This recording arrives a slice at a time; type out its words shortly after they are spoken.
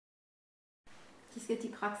Qu'est-ce que tu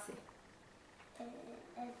crois que c'est?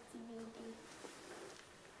 Un petit bébé.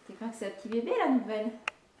 Tu crois que c'est un petit bébé la nouvelle?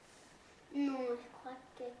 Non, je crois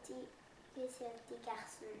que c'est un petit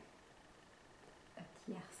garçon. Un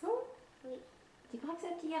petit garçon? Oui. Tu crois que c'est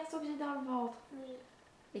un petit garçon que j'ai dans le ventre? Oui.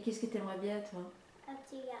 Et qu'est-ce que tu aimerais bien toi? Un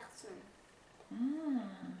petit garçon. Ah.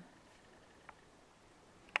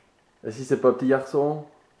 Et si c'est pas un petit garçon?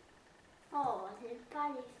 Oh, j'aime pas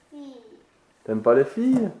les filles. T'aimes pas les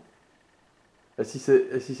filles? Et si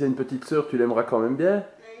c'est une petite sœur, tu l'aimeras quand même bien?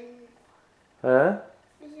 Hein?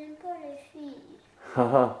 J'aime pas les filles.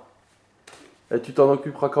 Haha. Et tu t'en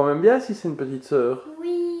occuperas quand même bien si c'est une petite sœur?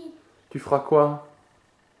 Oui. Tu feras quoi?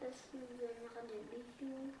 Parce qu'il me donnera des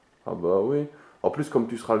bisous. Ah bah oui. En plus, comme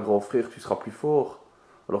tu seras le grand frère, tu seras plus fort.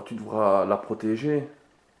 Alors tu devras la protéger.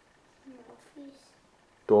 Mon fils.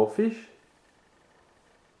 T'en fiches?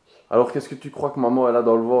 Alors qu'est-ce que tu crois que maman elle a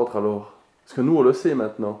dans le ventre alors? Parce que nous on le sait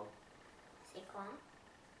maintenant. C'est quoi?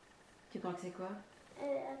 Tu crois que c'est quoi?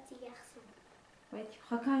 Un petit garçon. Ouais, tu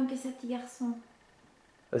crois quand même que c'est un petit garçon?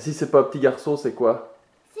 Et si c'est pas un petit garçon, c'est quoi?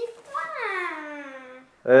 C'est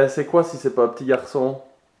quoi? C'est quoi si c'est pas un petit garçon?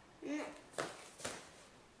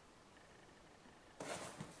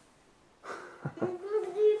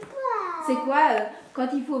 C'est quoi quand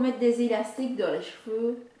il faut mettre des élastiques dans les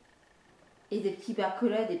cheveux et des petits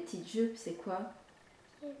bacolats, des petites jupes, c'est quoi?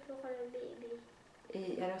 C'est pour le bébé.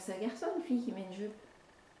 Et alors c'est un garçon ou une fille qui met une jupe?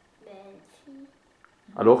 Ben, une fille.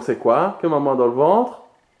 Alors c'est quoi que maman a dans le ventre?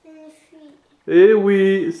 Une fille. Eh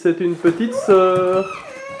oui, c'est une petite sœur.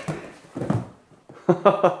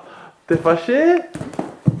 T'es fâché?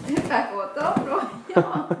 T'es pas content,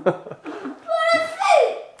 Florian?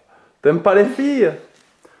 T'aimes pas les filles?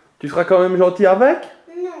 Tu seras quand même gentil avec?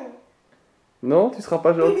 Non. Non, tu seras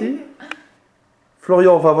pas gentil?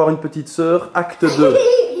 Florian va avoir une petite sœur, acte 2.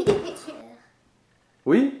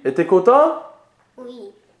 Oui? Et t'es content?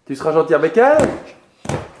 Oui. Tu seras gentil avec elle?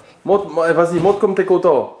 Montre, vas-y, montre comme t'es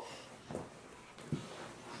content.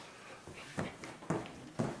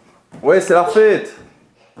 Ouais, c'est la fête.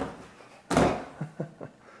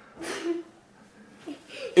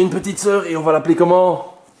 Une petite sœur et on va l'appeler comment?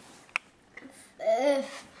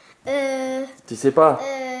 Tu sais pas?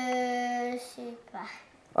 Je sais pas.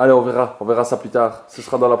 Allez, on verra ça plus tard. Ce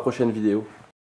sera dans la prochaine vidéo.